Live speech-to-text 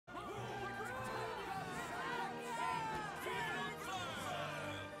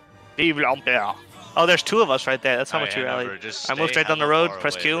Oh, there's two of us right there. That's how much you Remember, rallied. just I moved stay straight down the hella road, far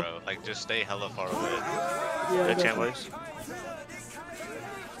press away, Q. bro. Like, just stay hella far away. Good champ, boys.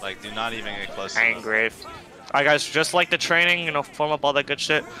 Like, do not even get close to them. Angry. Alright, guys, just like the training, you know, form up all that good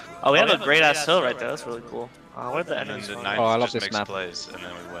shit. Oh, we have a great ass hill right there. That's really cool. Where the enemies from? Oh, I love this map. Plays, and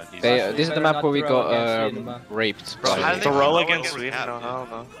then we win. This is the map where we got raped. Bro, how did they Throw know against what we Sweden? have, No, hell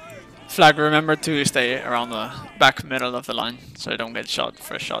no. Flag, remember to stay around the back middle of the line so you don't get shot,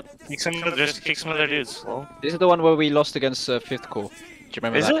 first shot. Just kick some of their dudes. Well. This is the one where we lost against 5th Corps. Do you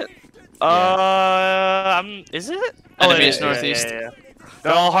remember Is that? it? Is it? Enemy is northeast. Yeah.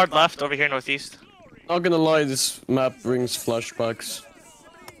 They're all hard left over here northeast. Not gonna lie, this map brings flashbacks.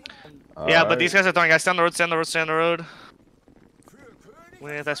 Yeah, but these guys are throwing guys. Stay on the road, stay on the road, stay on the road.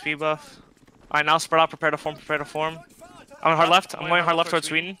 We need that speed buff. Alright, now spread out, prepare to form, prepare to form. I'm hard left. I'm going hard left towards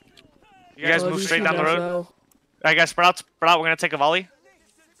Sweden. You guys move straight down the road. Alright, guys, spread out, spread out. We're gonna take a volley.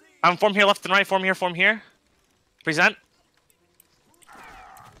 I'm form here, left and right. Form here, form here. Present.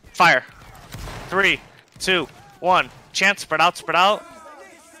 Fire. 3, 2, 1. Chance, spread out, spread out.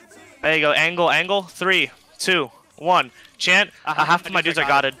 There you go. Angle, angle. 3, 2, 1. Chant. Half of my dudes are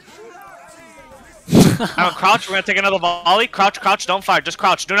gotted. Now crouch. We're gonna take another volley. Crouch, crouch. Don't fire. Just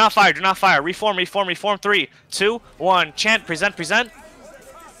crouch. Do not fire. Do not fire. Reform, reform, reform. 3, 2, 1. Chant. Present, present.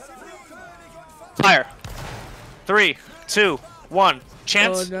 Fire. 3, 2, 1.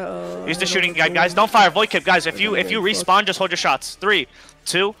 Chance. Oh, no. Use the shooting guide, guys. Don't fire. Void kip, guys. If you respawn, just hold your shots. 3,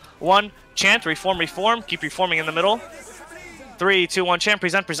 2, 1. Chant. Reform, reform. Keep reforming in the middle. 3, 2, 1. Chant.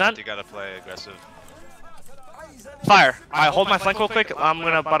 Present, present. You gotta play aggressive. Fire. Alright, hold my flank real quick. I'm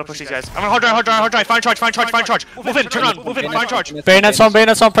gonna about to push these guys. I'm gonna hard drive, hard drive, hard drive. Find charge, find charge, find charge. Move in, turn on, move in, find charge. Bayonets on,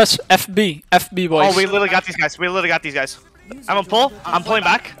 press FB. FB, boys. Oh, we literally got these guys. We literally got these guys. I'm gonna pull. I'm pulling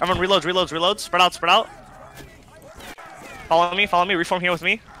back. I'm gonna reloads, reloads, reloads. Spread out, spread out. Follow me, follow me. Reform here with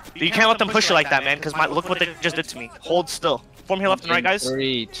me. You can't let them push you like that, man, because look what they just did to me. Hold still. Form here left and right, guys.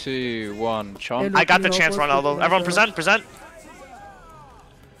 3, 2, 1, chomp. I got the chance, Ronaldo. Everyone present, present.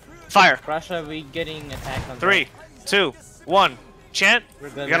 Fire. Prussia, we getting attacked on 3, 2, 1. Chant. You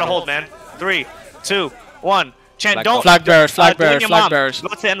gotta hold, man. 3, 2, 1. Chant. Don't. Flag bearers, flag bearers, flag bearers. Go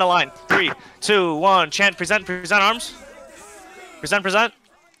to the end of the line. 3, 2, 1. Chant. Present, present arms. Present, present.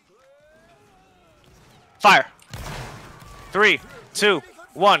 Fire. 3, 2,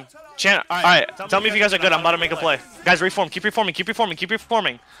 1. Chant. Alright, tell me if you guys are good. I'm about to make a play. Guys, reform. Keep reforming. Keep reforming. Keep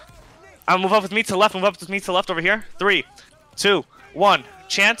reforming. Move up with me to the left. Move up with me to the left over here. 3, 2, 1.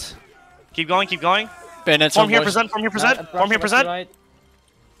 Chant. Keep going. Keep going. Bayonets Form on, here, boys. present. Form here, present. Form here, present. Right.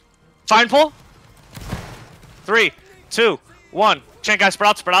 Fine pull. 3, 2, 1. Chant, guys, spread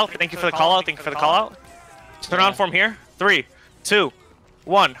out, spread out. Thank you for the call out. Thank you for the call out. Turn on form here. 3, 2,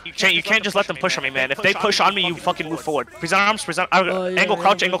 1. Chant, you can't just let them push on me, man. If they push on me, you fucking move forward. Present arms, present. Angle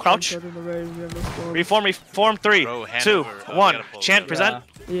crouch, angle crouch. Reform, reform. 3, 2, 1. Chant, present.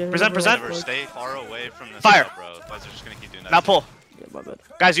 Present, present. Stay far away from the Fire. bro. Otherwise they're just gonna keep doing that. Now pull.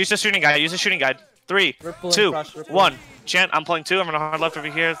 Guys, use the shooting guide. Use the shooting guide. 3, 2, 1. Chant, I'm pulling 2. I'm gonna hard left over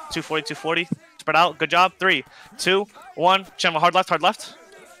here. 240, 240. Spread out. Good job. 3, 2, 1. Chant, hard left, hard left.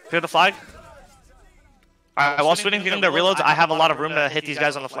 Clear the flag. Alright, while Sweden getting their reloads, I have a lot of room to hit these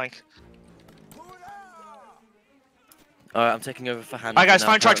guys on the flank. Alright, I'm taking over for hand. Alright, guys,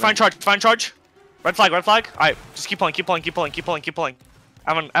 find charge, find charge, find charge. Red flag, red flag. Alright, just keep pulling, keep pulling, keep pulling, keep pulling, keep pulling.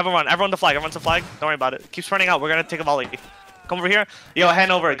 Everyone the flag, everyone's the flag. Don't worry about it. Keep spreading out. We're gonna take a volley. Come over here. Yo, hand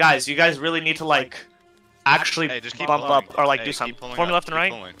over, guys. You guys really need to like actually bump up or like do something. Form left and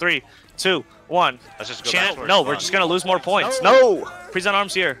right. 3, 2, 1. Let's just go Chant. back No, we're just gonna lose more points. No. Present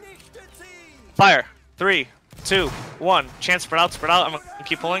arms here. Fire. 3, 2, 1. Chant. Spread out. Spread out. I'm gonna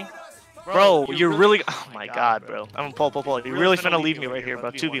keep pulling. Bro, you're really. Oh my god, bro. I'm gonna pull. You're really finna leave me right here,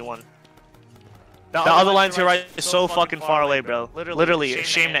 bro. 2v1. The other lines here right is so fucking far away, bro. Literally,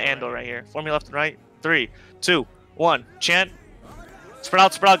 shame to Andor right here. Form me left and right. 3, 2, 1. Chant.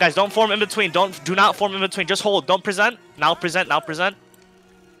 Spread out, guys. Don't form in between. Do not form in between. Just hold. Don't present. Now present. Now present.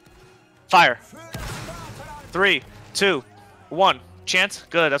 Fire. 3, 2, 1. Chant.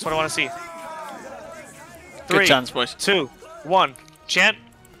 Good. That's what I want to see. 3, Good chance, boys. 2, 1. Chant.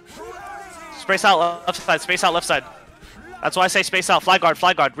 Space out left side. Space out left side. That's why I say space out. Flag guard.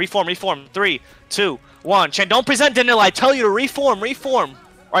 Flag guard. Reform. Reform. 3, 2, 1. Chant. Don't present, Daniel. I tell you to reform. Reform.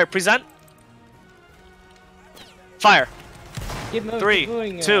 All right. Present. Fire.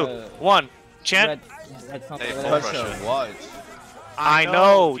 3, 2, 1. Chant. I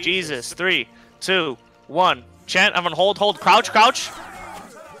know. Jesus. 3, 2, 1. Chant. Everyone hold. Crouch.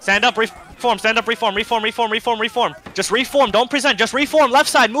 Stand up. Reform. Stand up. Reform. Just reform. Don't present. Just reform. Left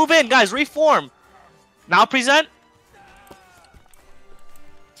side. Move in, guys. Reform. Now present.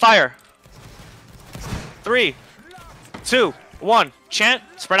 Fire. 3, 2, 1. Chant.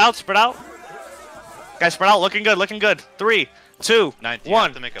 Spread out. Spread out. Guys, spread out. Looking good. Looking good. 3, 2, 9th, you 1.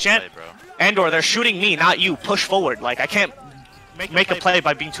 have to make a Chant. play, bro. Andor, they're shooting me, not you. Push forward. Like I can't make a play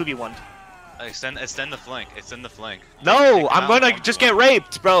by being 2v1. Extend the flank. Extend the flank. No, Take them I'm out gonna one just by get one.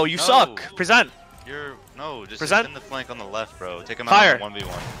 raped, bro. You No. suck. Present. Just Present. extend the flank on the left, bro. Take him Fire. out on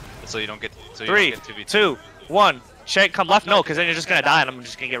 1v1. So you don't get. So you 3, don't get 2v2. 2, 1. Shake, come left. No, because then you're just gonna die and I'm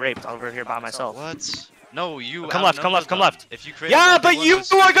just gonna get raped over here by myself. What? No, you. Come left, come left, come left. If you create Yeah, a but 1v1 you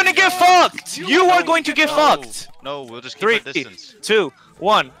with are gonna get fucked. You are going to get fucked. No, we'll just keep 3, our distance. 2,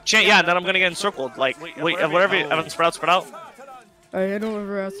 1. Chant. Yeah, and then I'm gonna get encircled. Like, wait, whatever. Evan, spread out, spread out. Alright, I know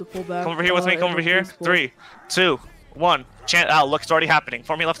whoever has to pull back. Come over here with me. Come over here. 3, 2, 1. Chant out. Look, it's already happening.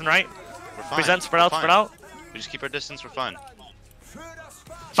 Form me left and right. We're fine. Present. Spread We're out. fine. Spread out. We just keep our distance. We're fine.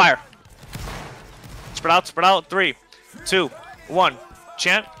 Fire. Spread out. Spread out. 3, 2, 1.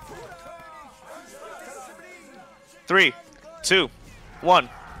 Chant. 3, 2, 1.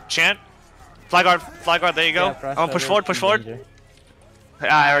 Chant. Flag guard. Flag guard. There you go. Yeah, Prussia, I'm gonna push we're forward. Push in forward. danger.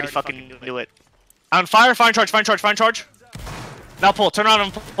 I already fucking knew it. On fire. Fire and charge. Fire and charge. Fire and charge. Now pull. Turn around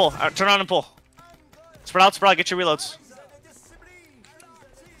and pull. Turn around and pull. Spread out. Spread out. Get your reloads.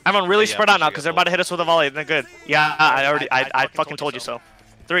 Everyone really Yeah, spread out now Prussia because got they're about to hit us with a volley. They're good. Yeah, I fucking told you so.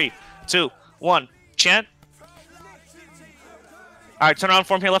 3, 2, 1. Chant. Alright, turn around,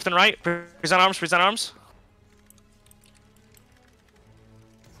 form here left and right. Present arms, present arms.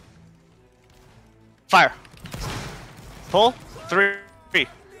 Fire. Pull. 3,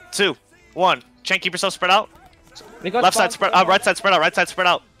 2, 1. Chant, keep yourself spread out. We got Left side spawns, spread out, right side spread out, right side spread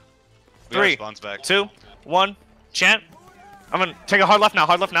out. We got 3, spawns back. 2, 1. Chant. I'm gonna take a hard left now,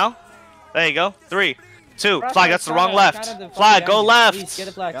 hard left now. There you go. 3, 2. Prussia, Flag, that's the wrong counter, left. counter the Flag, go behind you. left. Please, get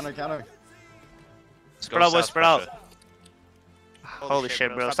a flag. Counter. Spread out, boys, south, spread out. Prussia. Holy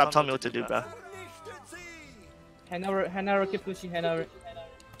shit, bro. Stop telling me what to do, bro. Hand over, keep pushing, hand over.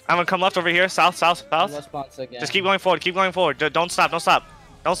 I'm gonna come left over here. South, south, south. Lost spawns again. Just keep going forward. Keep going forward. Don't stop. Don't stop.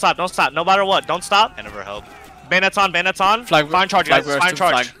 Don't stop. Don't stop. No matter what. Don't stop. Hand over help. Bayonets on. Bayonets on. Flag- Fine charge, flag guys. burst Fine to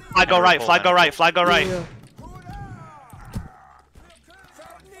charge. flag. Flag go Hand right. over Flag go pull, right. Flag go right. Yeah.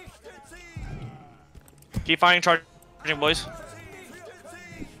 Keep firing, charging, boys.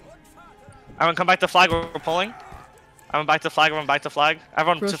 I'm gonna come back to flag. We're pulling. I'm back to flag. Everyone back to flag.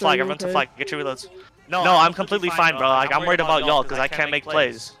 Everyone to Prussia, flag. you Everyone to okay? flag. Get your reloads. No, I'm completely fine, bro. Like, I'm worried about y'all because I can't make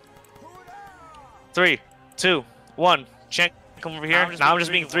plays. 3, 2, 1. Chant, come over here. Now I'm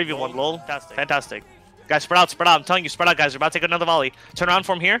just being 3v1. Lol. Fantastic. Guys, spread out. Spread out. I'm telling you, spread out, guys. We're about to take another volley. Turn around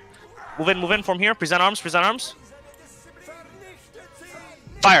from here. Move in from here. Present arms. Present arms.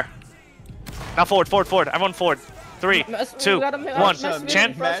 Fire. Now forward. Everyone forward. 3, 2, 1.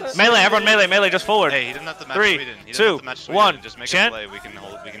 Chant. Melee. Everyone melee. Just forward. Hey, he didn't have to match 3, Sweden. He didn't 2, have to match Sweden. 1. Just make Chant. a play. We can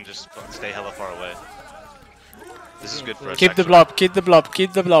hold. We can just stay hella far away. This is good for us. Keep the actually. blob, keep the blob,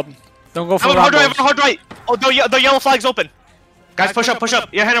 keep the blob. Don't go for Everyone hard right. round Everyone hard right. Oh, the yellow flag's open. Guys, push up.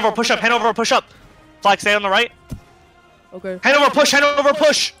 Yeah, hand over, push up. Push up. Flag, stay on the right. Okay. Hand over,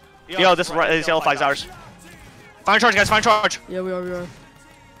 push. Yo, this yellow flag's ours. Fine charge, guys. Fine charge. Yeah, we are.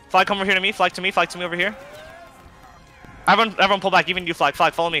 Flag, come over here to me. Flag to me over here. Everyone pull back. Even you, flag.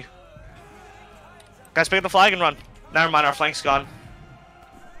 Follow me. Guys, pick up the flag and run. Never mind, our flank's gone.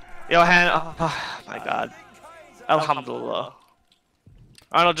 Yo, hand. Oh my god. Alhamdulillah.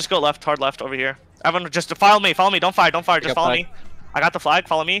 Alright, I'll just go left, hard left over here. Everyone, just follow me. Don't fire. Just follow me. I got the flag.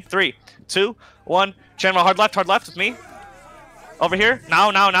 Follow me. 3, 2, 1. Channel hard left with me. Over here.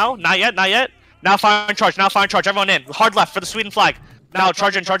 Now. Not yet. Now fire and charge. Everyone in. Hard left for the Sweden flag. Now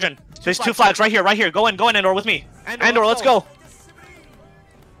charge in. There's 2 flags right here. Go in, Andor with me. Andor, let's go.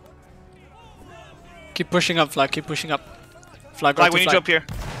 Keep pushing up, flag, keep pushing up. Flag, Flag, we need you up here.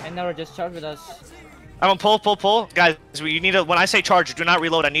 Hand over, just charge with us. Everyone pull. Guys, you need to, when I say charge, do not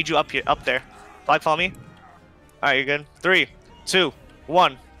reload. I need you up there. Flag, follow me. Alright, you're good. 3, 2,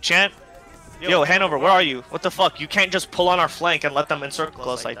 1. Chant. Yo, Hanover, where are you? What the fuck? You can't just pull on our flank and let them encircle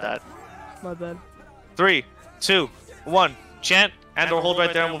us like that. My bad. 3, 2, 1. Chant. Andor, hold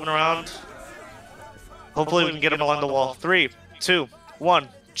right there, moving around. Hopefully we can get him along the wall. 3, 2, 1.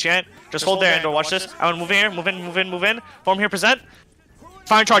 Chant. Just hold there, Andor. Watch this. I'm gonna move in here. Move in. Form here, present.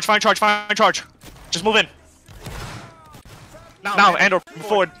 Fire and charge. Just move in. Now, Andor, move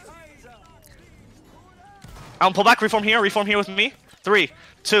forward. I'm pull back, reform here with me. 3,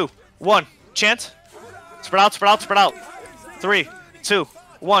 2, 1. Chant. Spread out. 3, 2,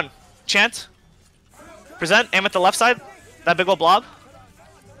 1. Chant. Present. Aim at the left side. That big old blob.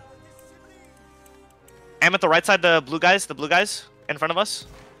 Aim at the right side, the blue guys in front of us.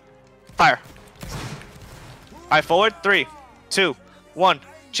 Fire. Alright, forward. 3, 2, 1.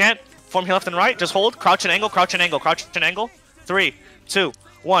 Chant. Form here left and right. Just hold. Crouch and angle. Crouch and angle. Crouch and angle. 3, 2,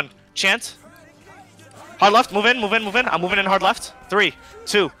 1. Chant. Hard left. Move in. Move in. Move in. I'm moving in hard left. 3,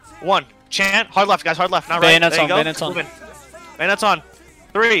 2, 1. Chant. Hard left, guys. Hard left. Not right. Bayonets There you on, go. bayonets on. Move in. Bayonets on.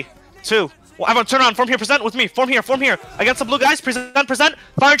 3, 2. Well, everyone turn around. Form here. Present with me. Form here. Form here. Against the blue guys. Present. Present.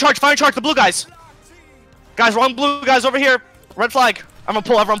 Fire and charge. Fire and charge. The blue guys. Guys, wrong blue guys over here. Red flag. I'm gonna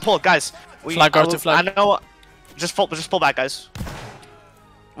pull. Everyone pull. Guys. Flag guard to flag. I know. Just pull back, guys.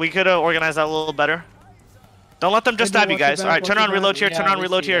 We could have organized that a little better. Don't let them just stab you, guys. Alright, turn on, reload here. Turn on,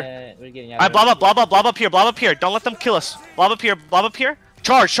 reload here. Alright, blob up here. Blob up here. Don't let them kill us. Blob up here. Blob up here.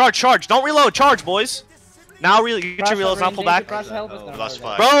 Charge, charge, charge. Don't reload. Charge, boys. Now get your reloads. Now pull back. Lost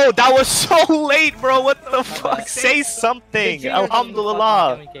flag. Bro, that was so late, bro. What the fuck? Say something.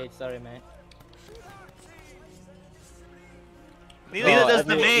 Alhamdulillah. Sorry, man. Neither does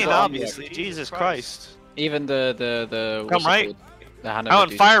the main, obviously. Jesus Christ. Even the Come right. The Alan,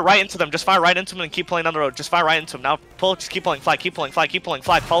 fire right into them. Just fire right into them and keep pulling down the road. Just fire right into them. Now pull. Just keep pulling. Flag. Keep pulling. Flag. Keep pulling.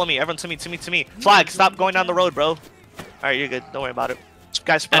 Flag. Follow me. Everyone to me. To me. To me. Flag. Stop going down the road, bro. All right, you're good. Don't worry about it.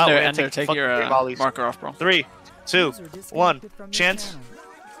 Guys, spread out. We're gonna Take your marker off, bro. 3, 2, 1. Chant.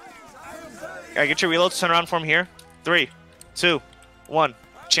 Alright, get your reloads. Turn around for him here. 3, 2, 1.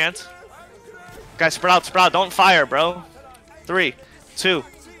 Chant. Guys, spread out. Spread out. Don't fire, bro. 3, 2,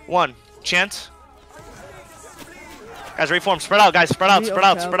 1. Chant. Guys, reform. Spread out, guys. Spread out. Spread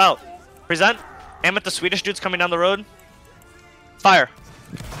out. Spread out. Present. Aim at the Swedish dudes coming down the road. Fire.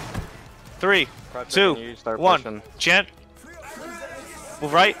 3, 2, 1. Chant.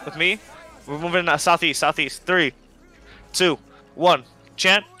 Move right with me. We're moving southeast. Southeast. 3, 2, 1.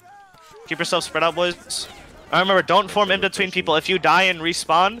 Chant. Keep yourself spread out, boys. I remember, don't form in between people. If you die and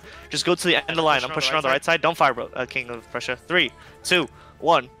respawn, just go to the end of the line. I'm pushing on the right side. Don't fire, bro. King of Prussia. 3, 2,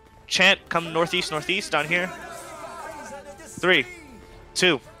 1. Chant. Come northeast. Northeast. Down here. 3,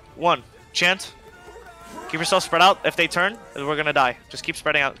 2, 1. Chant. Keep yourself spread out. If they turn, we're gonna die. Just keep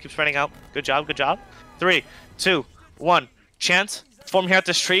spreading out. Keep spreading out. Good job. Good job. 3, 2, 1. Chant. Form here at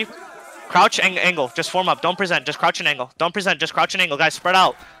this tree. Crouch and angle. Just form up. Don't present. Just crouch and angle. Don't present. Just crouch and angle. Guys, spread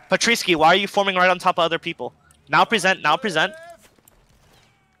out. Patriski, why are you forming right on top of other people? Now present. Now present.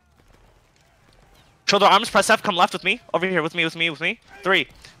 Shoulder arms. Press F. Come left with me. Over here with me. With me. With me. 3,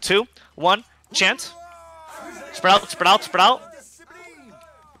 2, 1. Chant. Spread out. Spread out. Spread out.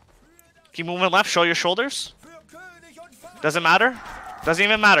 Keep moving left. Show your shoulders. Doesn't matter. Doesn't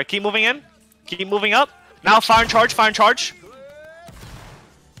even matter. Keep moving in. Keep moving up. Now fire and charge. Fire and charge.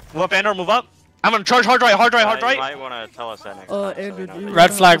 Move up, Andor, move up. I'm gonna charge hard right, hard right, hard right. You might want to tell us that next time. Andrew,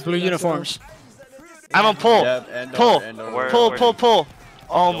 Red flag, blue uniforms. I'm gonna pull. Pull.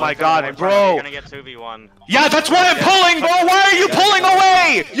 Oh my god, bro. You're gonna get 2v1. Yeah, that's why I'm pulling, bro. Why are you pulling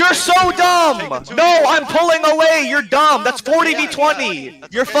away? You're so dumb. No, I'm pulling away. You're dumb. That's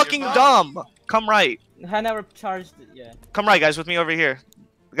 40v20. You're fucking dumb. Come right. I never charged it, yeah. Come right, guys, with me over here.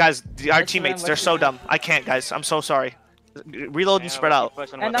 Guys, our teammates, they're so dumb. I can't, guys. I'm so sorry. Reload and spread out.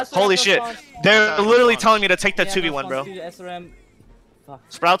 Holy shit. They're literally telling me to take that 2v1, bro.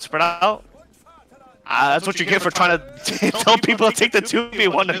 Spread out, spread out. That's what you get for trying to tell people to take the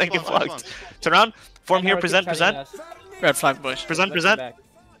 2v1 and then get fucked. Turn around. Form here. Present. Present. Red flag, boys. Present. Present.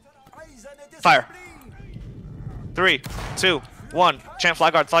 Fire. 3, 2, 1. Chant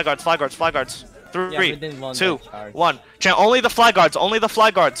flag guards. Flag guards. Flag guards. Flag guards. 3, 2, 1. Chant only the flag guards. Only the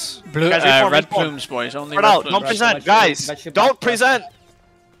flag guards. Blue, guys, red plumes, boys. Only spread red out. plumes. Don't present, guys. Don't present.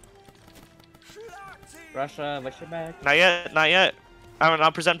 Russia, watch your back. Not yet. Not yet. I'm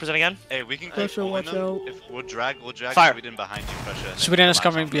not present. Present again. Hey, we can keep Prussia, pulling watch them. out. If we'll drag Fire. Sweden behind you, Prussia. Sweden is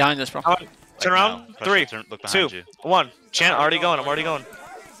coming behind us, bro. Turn around. 3, 2, 1. Chant. Already going. I'm already going.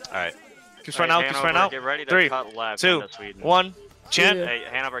 All right. Keep spreading out. Keep spreading out. Get ready to 3, cut left 2, into Sweden. 1. Chant. Hey,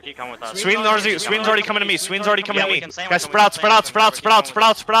 Hanover, keep coming with us. Sweden's already coming to me. Sweden's already coming to me. we can Guys, sandwich spread out, spread out, spread out, spread out, spread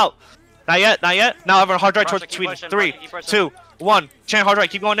out, spread out. Not yet, not yet. Now everyone hard right towards Sweden. 3, 2, 1. Chant hard right.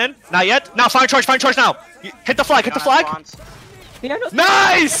 Keep going in. Not yet. Now fire charge now. Hit the flag. Hit the flag.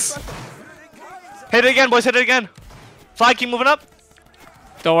 Nice. Hit it again, boys. Hit it again. Flag. Keep moving up.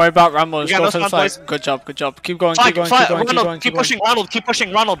 Don't worry about Ramos. Yeah, Go no for the spawns, flag. boys. Good job. Good job. Keep going. Flag, Keep going. flag. Keep going. Keep Ronald, going. keep pushing. Ronald, keep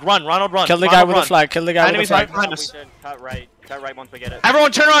pushing. Ronald, run. Ronald, run. Kill the guy with the run. flag. Kill the guy with the Enemies flag. behind us. Cut right. Cut right once we get it.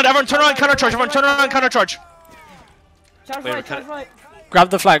 Everyone turn around. Everyone turn around. Counter charge. Everyone turn around. Counter charge. Charge Wait, right, charge right. Grab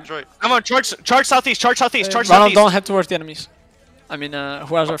the flag. Everyone charge southeast. Charge southeast. Charge Ronald, southeast. don't head towards the enemies. I mean,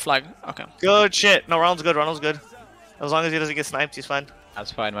 who has our flag? Okay. Good shit. No, Ronald's good. Ronald's good. As long as he doesn't get sniped, he's fine.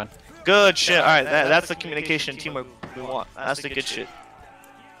 That's fine, man. Good shit. Alright, that's the communication teamwork we want. That's the good shit.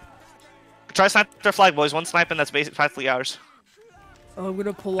 Try snipe their flag, boys. One snipe and that's basically ours. I'm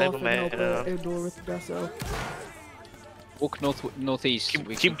gonna pull off and help Andor with the Deso. Walk northeast.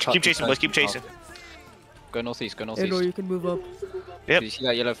 We Keep can cut chasing, these boys. guys Keep chasing. off. Go northeast. Go Andor, northeast. you can move up. Yep. You see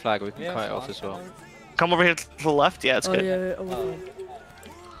that yellow flag? We can Yeah, cut it it's off on, as well. Come over here to the left. Yeah, it's Oh good. yeah. Oh,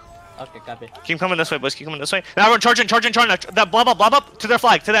 Okay, copy. Keep coming this way, boys. Keep coming this way. Now everyone charging. That blob up to their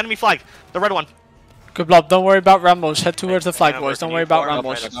flag, to the enemy flag, the red one. Good blob. Don't worry about Rambos. Head towards the flag, boys. Don't worry about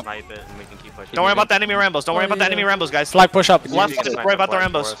Rambos. Rambos. Snipe it and we can keep pushing. Don't worry about the enemy Rambos. Don't worry Oh, about the yeah. enemy Rambos, guys. Flag push up. Left You can flag, worry about the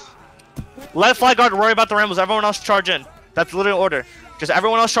snipe Rambos. for us. Let flag guard worry about the Rambos. Everyone else charge in. That's literally order. Just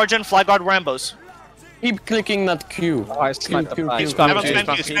everyone else charge in. Flag guard Rambos. Keep clicking that Q. I sniped the flag. Spam Everyone Q, spam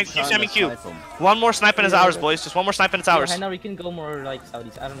spam Q. Q. Keep spamming Q. One more snipe and it's ours, boys. Just one more snipe and it's ours. Yeah, we can go more like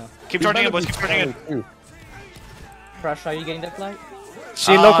Saudis. I don't know. Keep charging in, boys. Keep charging in. Prussia, are you getting that flag?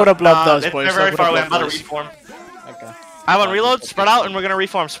 See, look what a blob does, It's boys. very Look far what away. a I'm about blob to does. reform. Okay. I want reload. Spread out, and we're gonna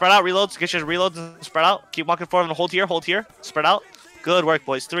reform. Spread out, reloads. Get your reloads and spread out. Keep walking forward and hold here. Hold here. Spread out. Good work,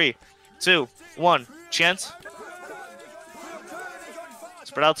 boys. 3, 2, 1. Chance.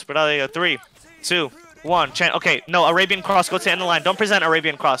 Spread out. Spread out. There you go. 3, 2, 1. Chance. Okay. No, Arabian cross. Go to the end of the line. Don't present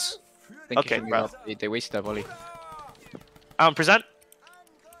Arabian cross. Think Okay, you can bro. move up. They wasted their volley. Present.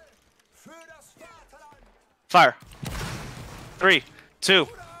 Fire. 3, 2,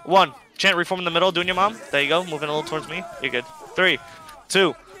 1. Chant, reform in the middle. Doing your mom. There you go. Moving a little towards me. You're good. 3,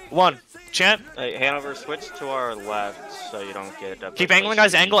 2, 1. Chant. Hey, Hanover, switch to our left so you don't get. Keep angling,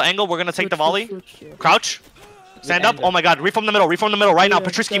 guys. Angle. We're gonna take the volley. yeah. Crouch. Stand up. angle. Oh my god. Reform the middle. Reform the middle right now. Yeah,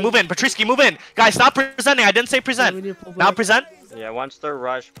 Patrisky, guys. move in. Patrisky, move in. Guys, stop presenting. I didn't say Yeah, we present. need to pull Now back. present. Yeah, once the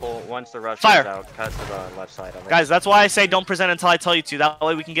rush Fire. goes out, cut to the left side of it. Guys, that's why I say don't present until I tell you to. That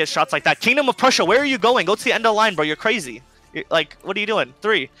way we can get shots like that. Kingdom of Prussia, where are you going? Go to the end of the line, bro. You're crazy. Like, what are you doing?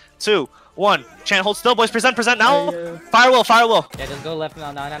 3, 2, 1. Chant, hold still, boys. Present now. Yeah. Fire will. Yeah, just go left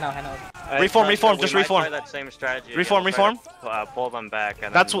now. No, Hanover. Reform, Prussia, reform, we just might reform. try that same strategy again. Reform, We'll try reform. to, pull them back.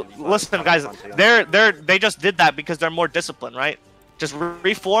 And That's then, what. Listen, come guys. onto them. They just did that because they're more disciplined, right? Just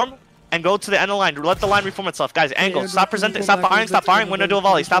reform and go to the end of the line. Let the line reform itself, guys. Angle. Yeah, Stop don't presenting. pull Stop back firing. and Stop get firing. to When the to do a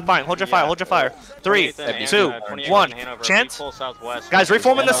volley. Stop firing. Hold your fire. Yeah, Hold your fire. 3, 28th 2, and 28th 1. and Hanover, Chance. we pull southwest, Guys, we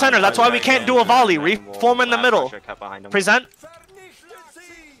reform in the pull center. That's why we right can't in, do a volley. and then Reform in the blast middle. Prussia, cut behind them. Present.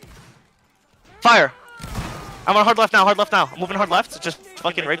 Fire. I'm on hard left now. I'm moving hard left. Just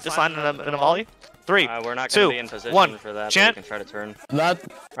fucking rape this line in a volley. 3, We're not 2, gonna be in position 1. for that, but Chant. we can try to turn. That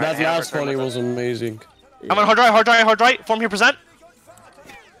Hanover, last turn volley with was us. amazing. I'm on hard right. Form here. Present.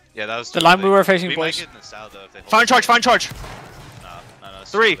 Yeah, that was The line we were facing, we boys. might get in the south though if they hold Fine charge. No,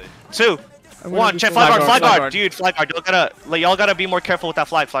 3, slowly. 2, I'm 1. gonna Chant. be Flag full guard. back. Flag guard. Dude, flag guard. Y'all gotta be more careful with that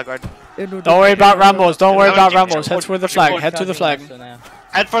flag guard. Andor, Don't worry about Rambos. Don't worry about Hold- Rambos. Head toward the flag. Head to the flag.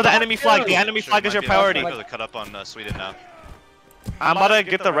 Head for the enemy flag. The enemy Sure, flag might is your be able to priority. be able to cut up on Sweden now. I'm about to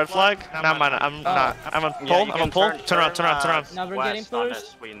get the red flag. Nah, man, I'm not. I'm on pull. I'm on pull. Turn around. Now we're getting west onto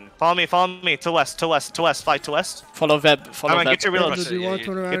pushed. Sweden. Follow me. To west. Fly to west. Follow Veb. Follow Alright, Veb. get your Andor, reloads. do you want to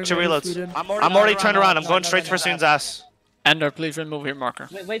turn around Get and your go to reloads. Sweden? I'm already turned around. I'm going No, straight no, for no. Soon's ass. Ender, please remove your marker.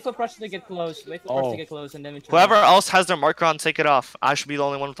 Wait for Prussia to get close. Wait for Prussia Oh. to get close, and then we turn. Whoever around. else has their marker on, take it off. I should be the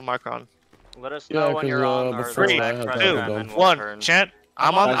only one with the marker on. Let us Yeah, know when 'cause, you're on our before I back had press, that Two, and done. then we'll 1. turn. Chant.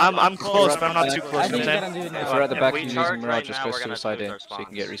 I'm close, but I'm not too I close. think You you know what I'm gotta saying? do it If now. we're at the If back we and charge using Mirage, right just now, go we're to the gonna side lose in our so you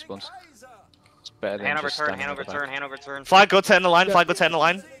can get respawns. It's better than Hanover just turn, standing at the back. Hanover turn. Flag, go to end the line. Flag, go to end the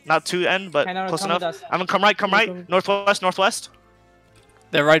line. Not to end, but Hanover, close come with enough. us. I'm gonna come right. Northwest.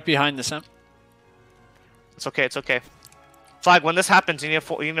 They're right behind the Sam. It's okay. Flag, when this happens, you need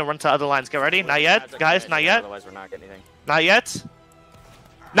to run to other lines. Get ready. Not yet, guys. Not yet. Otherwise, we're not getting anything. Not yet.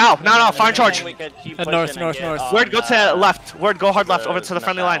 Now. Fire and charge. Head north. Word, go to left. Word, go hard left over to the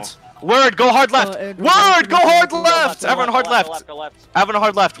friendly lines. Word, go hard left. Andrew, Word, go hard go left. Everyone hard left. Go left. Everyone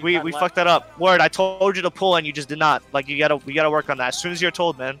hard left. Keep We that left. fucked that up. Word, I told you to pull and you just did not. Like we gotta work on that. As soon as you're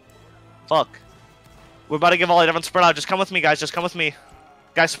told, man. Fuck. We're about to give all everyone spread out. Just come with me, guys. Just come with me.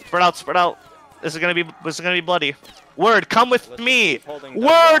 Guys, spread out. This is gonna be bloody. Word, come with me. Keep holding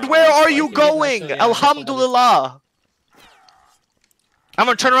Word, down. where are you Keep it nice, going? so yeah, Alhamdulillah. I'm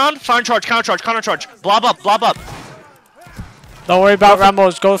gonna turn around. Fire and charge. Counter charge. Blob up. Don't worry about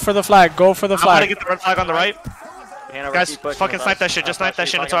Rambos. Go for the flag. Go for the I'm gonna flag. get the red flag on the right. Hanover, Guys, keep pushing fucking with snipe us. that shit, just snipe that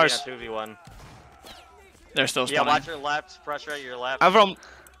shit, it's Prussia, ours. you're gonna be on 2v1. They're still Yeah, spawning. watch your left. Pressure your left. Everyone,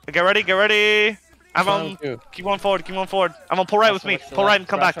 get ready. Everyone, Thank you. keep going forward. I'm gonna pull right with me. Pull right and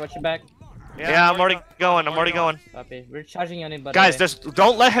come back. Watch your back. Yeah, I'm already going. Copy. We're charging on him, but Guys,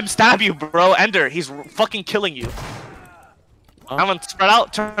 don't let him stab you, bro. Ender, he's fucking killing you. I'm gonna spread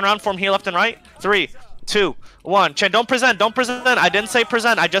out, turn around, form here, left and right. 3, 2, 1. Chen, don't present. I didn't say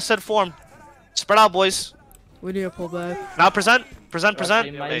present. I just said form. Spread out, boys. We need to pull back. Now present. Prussia,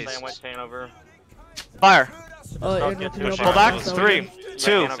 Present. you might- Stay with Hanover. Fire. Andor, get can too you shy. Pull back. help us out 3, here?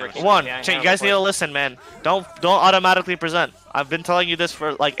 2, over, 1. yeah, Chant, you yeah, guys need to report. listen, man. Don't automatically present. I've been telling you this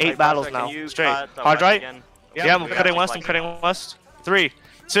for like 8 Hey, battles Prussia, can now. you Straight. cut the Hard west right? again? Yeah, I'm we cutting got west. you. I'm cutting west. 3,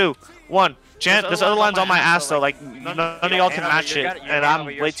 2, 1. Chant. This other line's on my ass though. Like none of y'all can match it, and I'm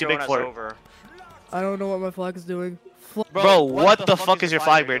way too big for it. Over. I don't know what my flag is doing. Bro, what the fuck is your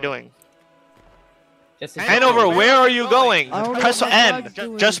flag bear doing? Just Hanover, where are you going? I don't know Press what my N. flag's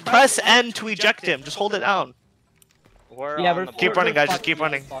doing. Just press N to eject him. Just hold it down. We're Yeah, on we're the Keep board. running, guys, we're just keep fucked,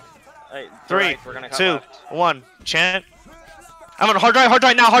 running. yeah, fucked. Hey, 3, right, we're gonna cut 2, left. 1. Chant. I'm on hard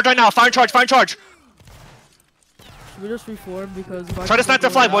right now. Fire and charge. Should we just reform because if I Try to can snipe the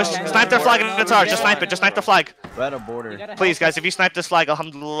go flag, down, boys. then Snipe their I'll- flag in the tower. Just snipe it. Just snipe the flag. We're at a border. You gotta Please, help guys, if you snipe this flag,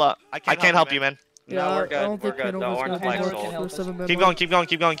 alhamdulillah. I can't help you, man. Yeah, No, we're I good. don't We're think good. The Hanover's orange gonna flag's work sold. for 7 Keep going.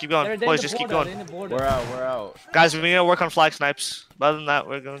 They're Boys, in just the keep border, going. they're in the border. We're out. Guys, we need to work on flag snipes. Other than that,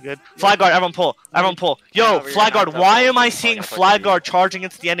 we're going good. Flag guard, everyone pull. Yo, flag guard, why am I seeing flag guard charging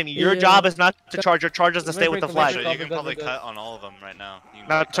into the enemy? Your Yeah. job is not to charge. Your charge is to stay with the flag. So you can probably cut on all of them right now. You can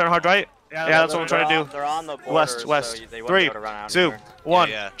Now turn hard right. Yeah, that's what I'm trying to do. They're on the border, West. so they wouldn't 3, be able to run out 2, here. 1.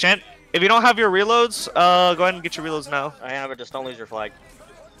 Yeah. Chant. If you don't have your reloads, go ahead and get your reloads now. Hanover, just don't lose your flag.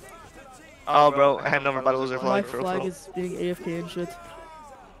 Oh, bro, Hanover about to lose their My flag for flag real. is being AFK and shit.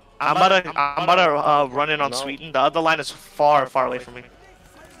 I'm about to run in on No. Sweden. The other line is far away from me.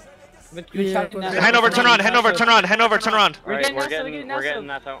 But you're Yeah, charging but- now. Hanover, turn around. We're getting We're Nassau, getting Nassau.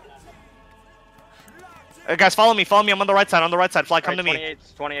 Nassau. Guys, follow me. I'm on the right side. Flag, come to me.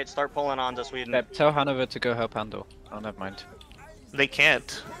 28, start pulling on to Sweden. Pep, tell Hanover to go help Handel. Oh, never mind. They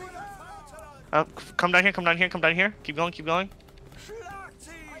can't. Come down here. Keep going.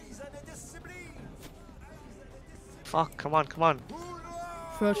 Fuck, come on.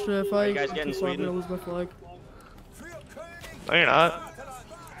 Fresh, if I you guys getting this flag, I'm Sweden? gonna lose my flag. No, you're not.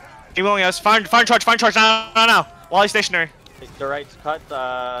 Keep going, guys. Fire and charge now. Wally stationary. The right's cut,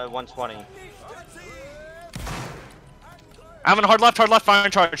 120. I'm on hard left, fire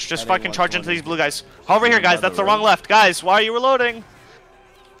and charge. Just fucking charge into these blue guys. Over here, guys. That's the wrong left. Guys, why are you reloading?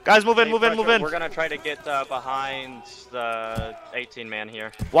 Guys, move in. We're gonna try to get behind the 18-man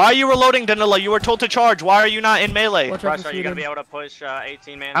here. Why are you reloading, Danilo? You were told to charge. Why are you not in melee? Watch out for Prussia, are you gonna Sweden. be able to push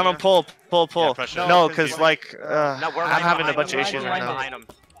 18-man I'm here? gonna pull. Yeah, Prussia. No, because like, No, we're I'm right having a behind bunch of them. issues We're right now. behind them.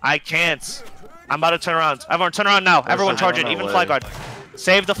 I can't. I'm about to turn around. Everyone, turn around now. Everyone charge in, even flag guard.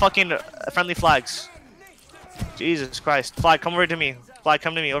 Save the fucking friendly flags. Jesus Christ. Flag, come over to me. Flag,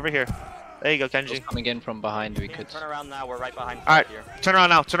 come to me, over here. There you go, Kenji. Just coming in from behind, we could. Turn around now, we're right behind Alright, here. turn around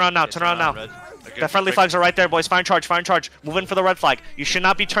now. Red. The friendly flags are right there, boys. Fire and charge. Move in for the red flag. You should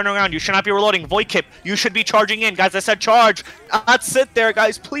not be turning around. You should not be reloading. Void kip. You should be charging in. Guys, I said charge. Not sit there,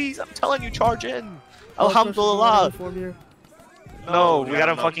 guys. Please, I'm telling you, charge in. Alhamdulillah. No, we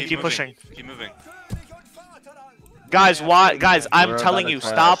gotta fucking keep pushing. Keep moving. Guys, why? Guys, I'm We're telling about you, to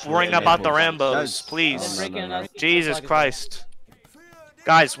stop crash. worrying Yeah, about the yeah. Rambos, Guys, please. no. Jesus Christ.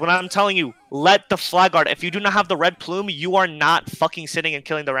 Guys, when I'm telling you, let the flag guard. If you do not have the red plume, you are not fucking sitting and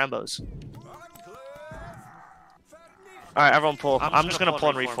killing the Rambos. Alright, everyone pull. I'm just gonna pull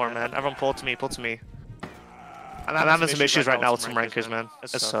and reform, man. Everyone pull to me. I'm having some issues right now with some rankers, man.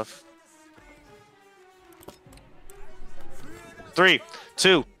 It's tough. 3,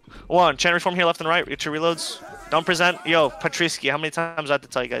 2, 1. Chant reform here, left and right. Get your reloads. Don't present. Yo, Patriski, how many times do I have to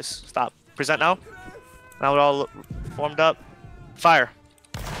tell you guys? Stop. Present now. Now we're all formed up. Fire.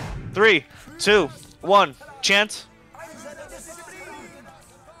 3, 2, 1. Chant.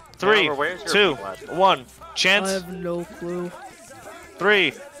 3, Hanover, where's your 2, people at? 1. I Chant. have no clue.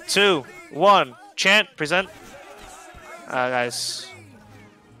 3, 2, 1. Chant. Present. Guys.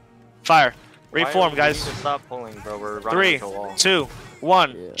 Fire. Reform, We guys. need to stop pulling, bro. We're running 3, into a wall. 2,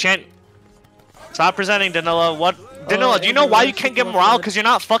 1. Yeah. Chant. Stop presenting, Danilo. What? Danilo, do you know why you can't get morale? Because you're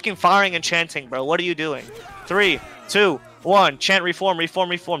not fucking firing and chanting, bro. What are you doing? 3, 2, 1. Chant reform.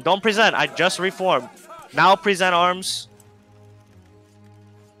 Don't present. I just reformed. Now present arms.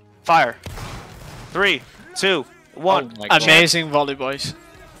 Fire. 3, 2, 1. Oh my God. Amazing volley, boys.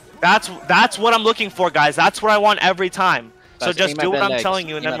 That's what I'm looking for, guys. That's what I want every time. So Guys, just aim at do what their I'm legs. telling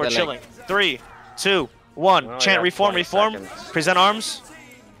you, and Aim then at we're their chilling. 3, 2, 1. Well, I Chant got reform. 20 seconds. Present arms.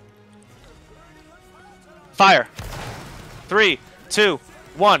 Fire. 3, 2,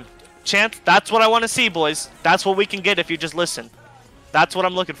 1. Chant. That's what I want to see, boys. That's what we can get if you just listen. That's what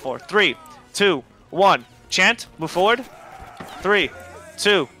I'm looking for. 3, 2, 1. Chant. Move forward. 3,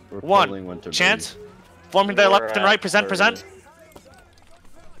 2, 1. Chant. Forming their left and right. Present.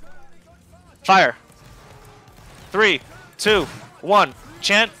 Fire. 3, 2, 1.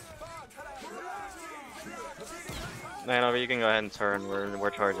 Chant. Hanover, you can go ahead and turn. We're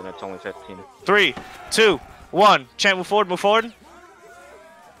charging. It's only 15. 3, 2, 1. Chant. Move forward.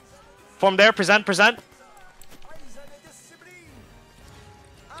 Form there. Present. Present.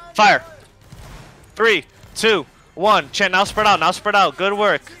 Fire. 3, 2, 1. Chant. Now spread out. Now spread out. Good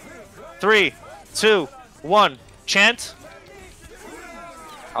work. 3, 2, 1. Chant.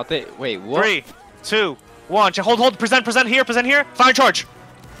 How they? Wait, what? 3, 2, 1. Hold. Present here. Present here. Fire charge.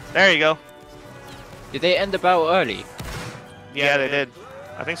 There you go. Did they end the battle early? Yeah, they did.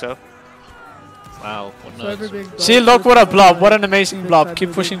 I think so. Wow. What So every nerds. big See, look what a blob. What an amazing blob.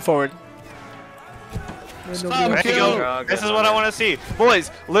 Keep pushing forward. There you go. This is what I want to see. Boys,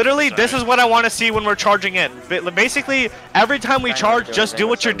 literally, this is what I want to see when we're charging in. Basically, every time we charge, just do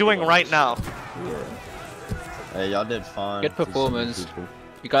what you're doing right now. Hey, y'all did fine. Good performance.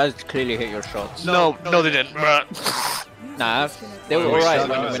 You guys clearly hit your shots. No, they didn't. Bruh. Nah, they were We alright shot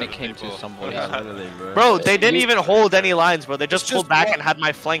when others it at came to people. somebody. Bro, they didn't even hold any lines, bro. They just pulled back and had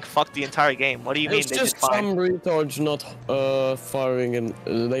my flank fucked the entire game. What do you mean It's they did just fine? some retards not firing and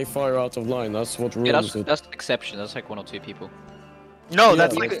they fire out of line. That's what Yeah, ruins it. that's the exception. That's like 1 or 2 people. No, Yeah,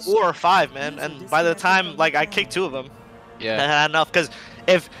 that's like- like 4 or 5, man. And by the time, like, I kicked 2 of them. I Yeah. had enough,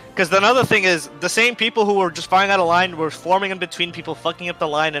 because another thing is the same people who were just firing out of line were forming in between people, fucking up the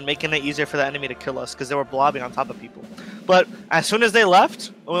line and making it easier for the enemy to kill us because they were blobbing on top of people. But as soon as they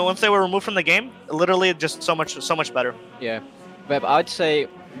left, once they were removed from the game, literally just so much better. Yeah. But I'd say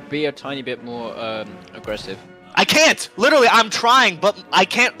be a tiny bit more aggressive. I can't. Literally, I'm trying, but I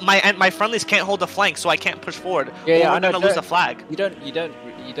can't. My friendlies can't hold the flank, so I can't push forward. Yeah, or yeah, we're I know. gonna lose the flag.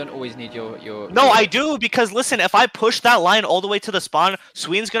 You don't always need your. No, I do, because listen, if I push that line all the way to the spawn,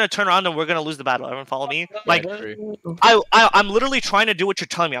 Sweden's gonna turn around and we're gonna lose the battle. Everyone follow me? Like, True. I'm literally trying to do what you're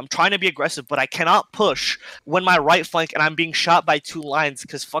telling me. I'm trying to be aggressive, but I cannot push when my right flank and I'm being shot by 2 lines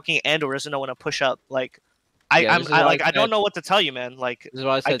because fucking Andor doesn't know when to push up. Like, Yeah, this is why I I don't said- know what to tell you, man. Like, This is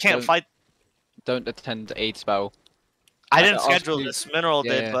why I said I can't don't, fight. Don't attend AIDS battle. I didn't I'll schedule see- this. Mineral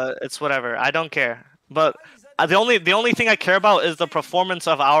Yeah, did, yeah. but it's whatever. I don't care. But the only thing I care about is the performance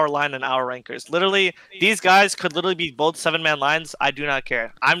of our line and our rankers. Literally, these guys could literally be both 7-man lines. I do not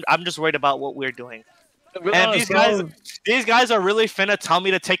care. I'm just worried about what we're doing. And these guys are really finna tell me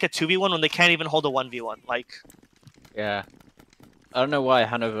to take a 2v1 when they can't even hold a 1v1. Like, Yeah. I don't know why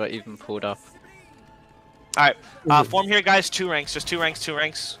Hanover even pulled up. all right, form here, guys. 2 ranks, just 2 ranks, 2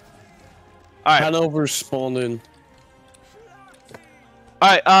 ranks. All right. Hanover spawned in.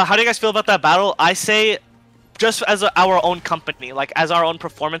 Alright, how do you guys feel about that battle? I say, just as our own company, like as our own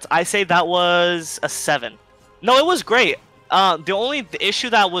performance, I say that was a 7. No, it was great. The only issue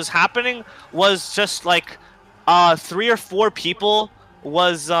that was happening was just like 3 or 4 people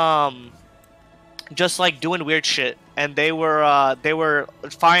was just like doing weird shit, and they were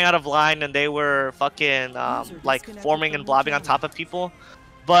firing out of line, and they were fucking like forming and blobbing on top of people.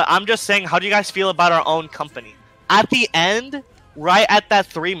 But I'm just saying, how do you guys feel about our own company? At the end, right at that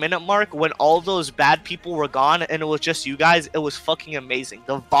 3-minute mark, when all those bad people were gone and it was just you guys, it was fucking amazing.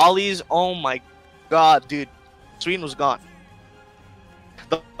 The volleys, oh my god, dude. Sweden was gone.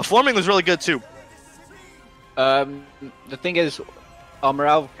 The forming was really good too. The thing is, our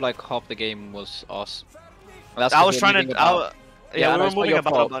morale like half the game was us. That's I 'cause was we're trying moving to, about. yeah, I we know were it's not moving your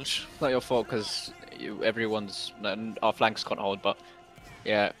about a fault. bunch. It's not your fault because everyone's our flanks can't hold, but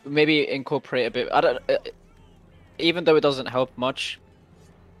yeah, maybe incorporate a bit. I don't. Even though it doesn't help much,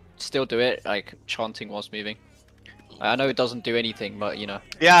 still do it. Like chanting whilst moving. I know it doesn't do anything, but you know.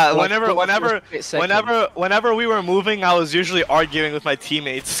 Yeah, Like, for a split second. whenever we were moving, I was usually arguing with my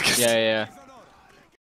teammates. Yeah, yeah.